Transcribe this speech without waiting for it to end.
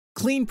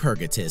Clean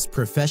Purgativ's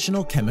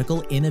professional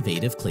chemical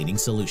innovative cleaning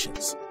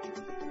solutions.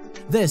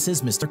 This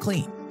is Mr.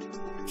 Clean.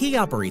 He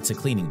operates a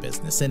cleaning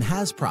business and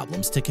has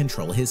problems to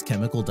control his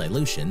chemical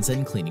dilutions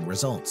and cleaning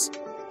results.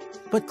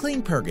 But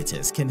Clean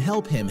Purgative can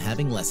help him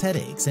having less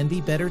headaches and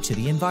be better to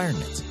the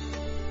environment.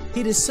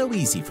 It is so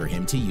easy for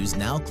him to use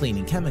now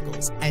cleaning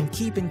chemicals and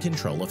keep in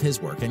control of his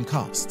work and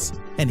costs,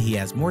 and he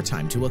has more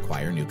time to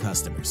acquire new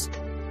customers.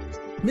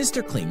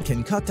 Mr. Clean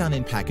can cut down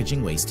in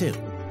packaging waste too,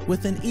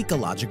 with an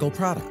ecological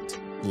product,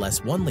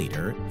 less 1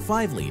 liter,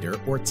 5 liter,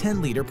 or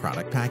 10 liter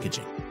product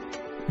packaging.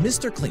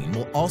 Mr. Clean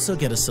will also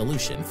get a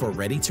solution for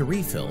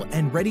ready-to-refill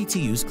and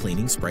ready-to-use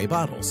cleaning spray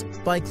bottles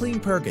by Clean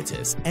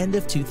Purgative's end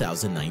of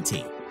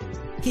 2019.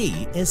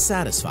 He is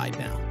satisfied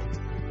now.